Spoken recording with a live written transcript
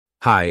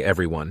Hi,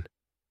 everyone.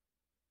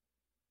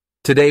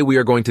 Today we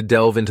are going to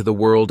delve into the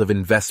world of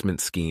investment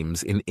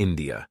schemes in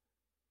India.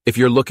 If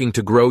you're looking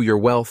to grow your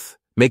wealth,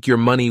 make your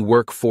money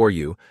work for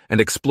you, and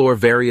explore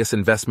various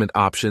investment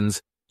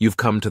options, you've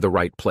come to the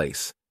right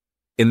place.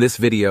 In this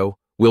video,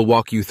 we'll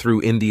walk you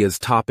through India's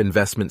top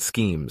investment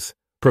schemes,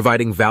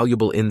 providing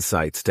valuable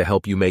insights to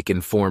help you make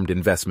informed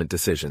investment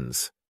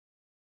decisions.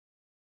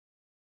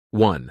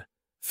 1.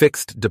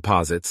 Fixed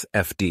deposits,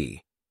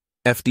 FD.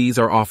 FDs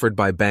are offered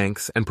by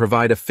banks and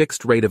provide a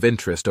fixed rate of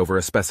interest over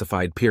a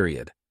specified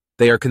period.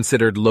 They are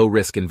considered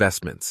low-risk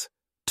investments.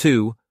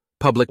 2.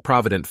 Public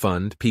Provident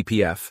Fund,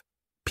 PPF.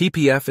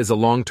 PPF is a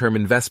long-term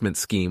investment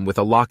scheme with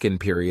a lock-in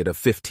period of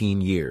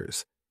 15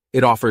 years.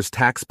 It offers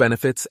tax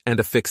benefits and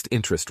a fixed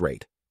interest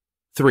rate.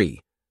 3.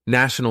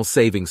 National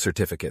Savings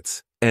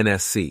Certificates,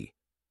 NSC.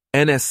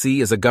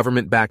 NSC is a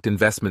government-backed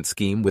investment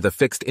scheme with a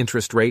fixed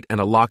interest rate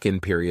and a lock-in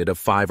period of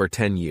 5 or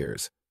 10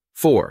 years.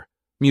 4.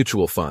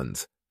 Mutual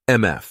funds,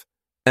 MF.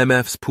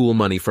 MFs pool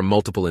money from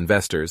multiple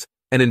investors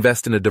and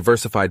invest in a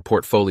diversified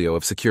portfolio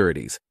of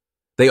securities.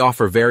 They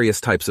offer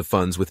various types of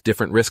funds with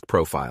different risk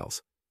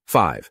profiles.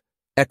 5.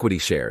 Equity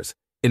shares.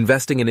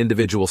 Investing in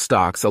individual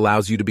stocks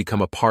allows you to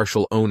become a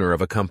partial owner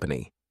of a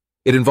company.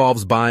 It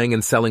involves buying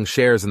and selling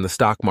shares in the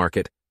stock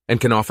market and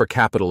can offer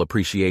capital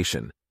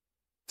appreciation.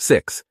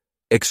 6.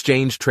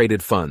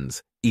 Exchange-traded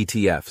funds,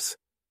 ETFs.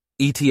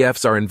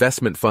 ETFs are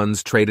investment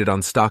funds traded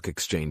on stock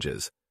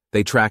exchanges.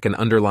 They track an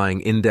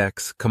underlying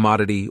index,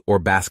 commodity, or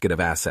basket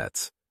of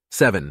assets.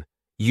 7.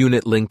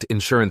 Unit-linked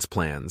insurance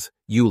plans,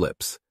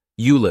 ULIPs.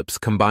 ULIPs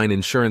combine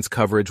insurance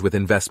coverage with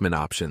investment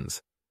options.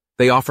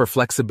 They offer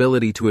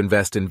flexibility to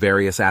invest in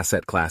various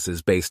asset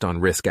classes based on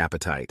risk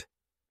appetite.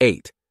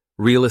 8.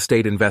 Real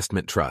estate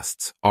investment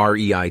trusts,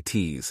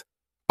 REITs.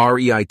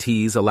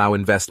 REITs allow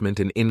investment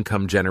in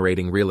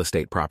income-generating real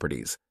estate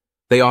properties.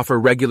 They offer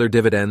regular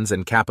dividends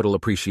and capital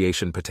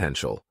appreciation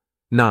potential.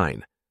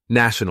 9.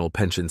 National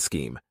Pension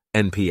Scheme,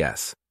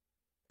 NPS.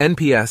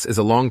 NPS is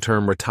a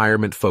long-term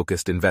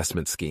retirement-focused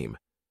investment scheme.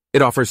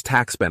 It offers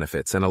tax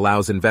benefits and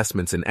allows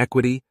investments in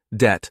equity,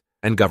 debt,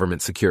 and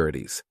government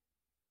securities.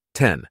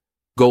 10.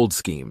 Gold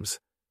schemes.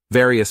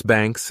 Various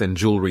banks and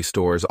jewelry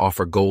stores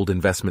offer gold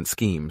investment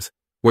schemes,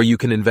 where you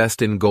can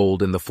invest in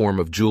gold in the form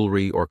of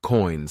jewelry or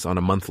coins on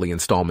a monthly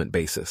installment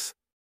basis.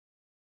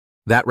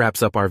 That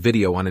wraps up our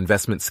video on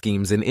investment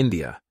schemes in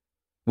India.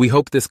 We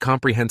hope this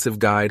comprehensive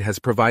guide has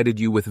provided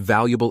you with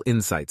valuable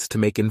insights to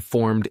make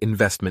informed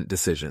investment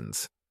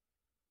decisions.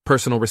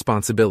 Personal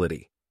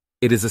responsibility.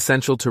 It is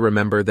essential to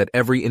remember that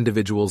every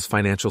individual's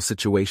financial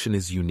situation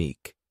is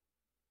unique.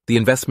 The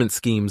investment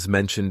schemes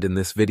mentioned in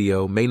this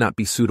video may not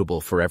be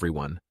suitable for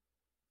everyone.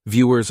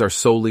 Viewers are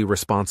solely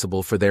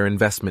responsible for their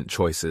investment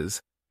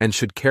choices and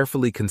should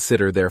carefully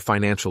consider their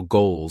financial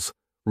goals,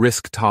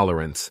 risk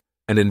tolerance,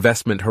 and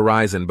investment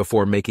horizon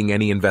before making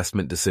any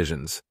investment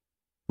decisions.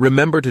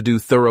 Remember to do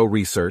thorough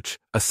research,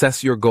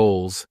 assess your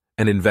goals,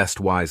 and invest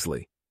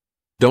wisely.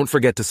 Don't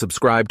forget to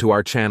subscribe to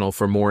our channel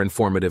for more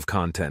informative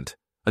content.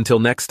 Until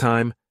next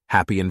time,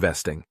 happy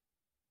investing.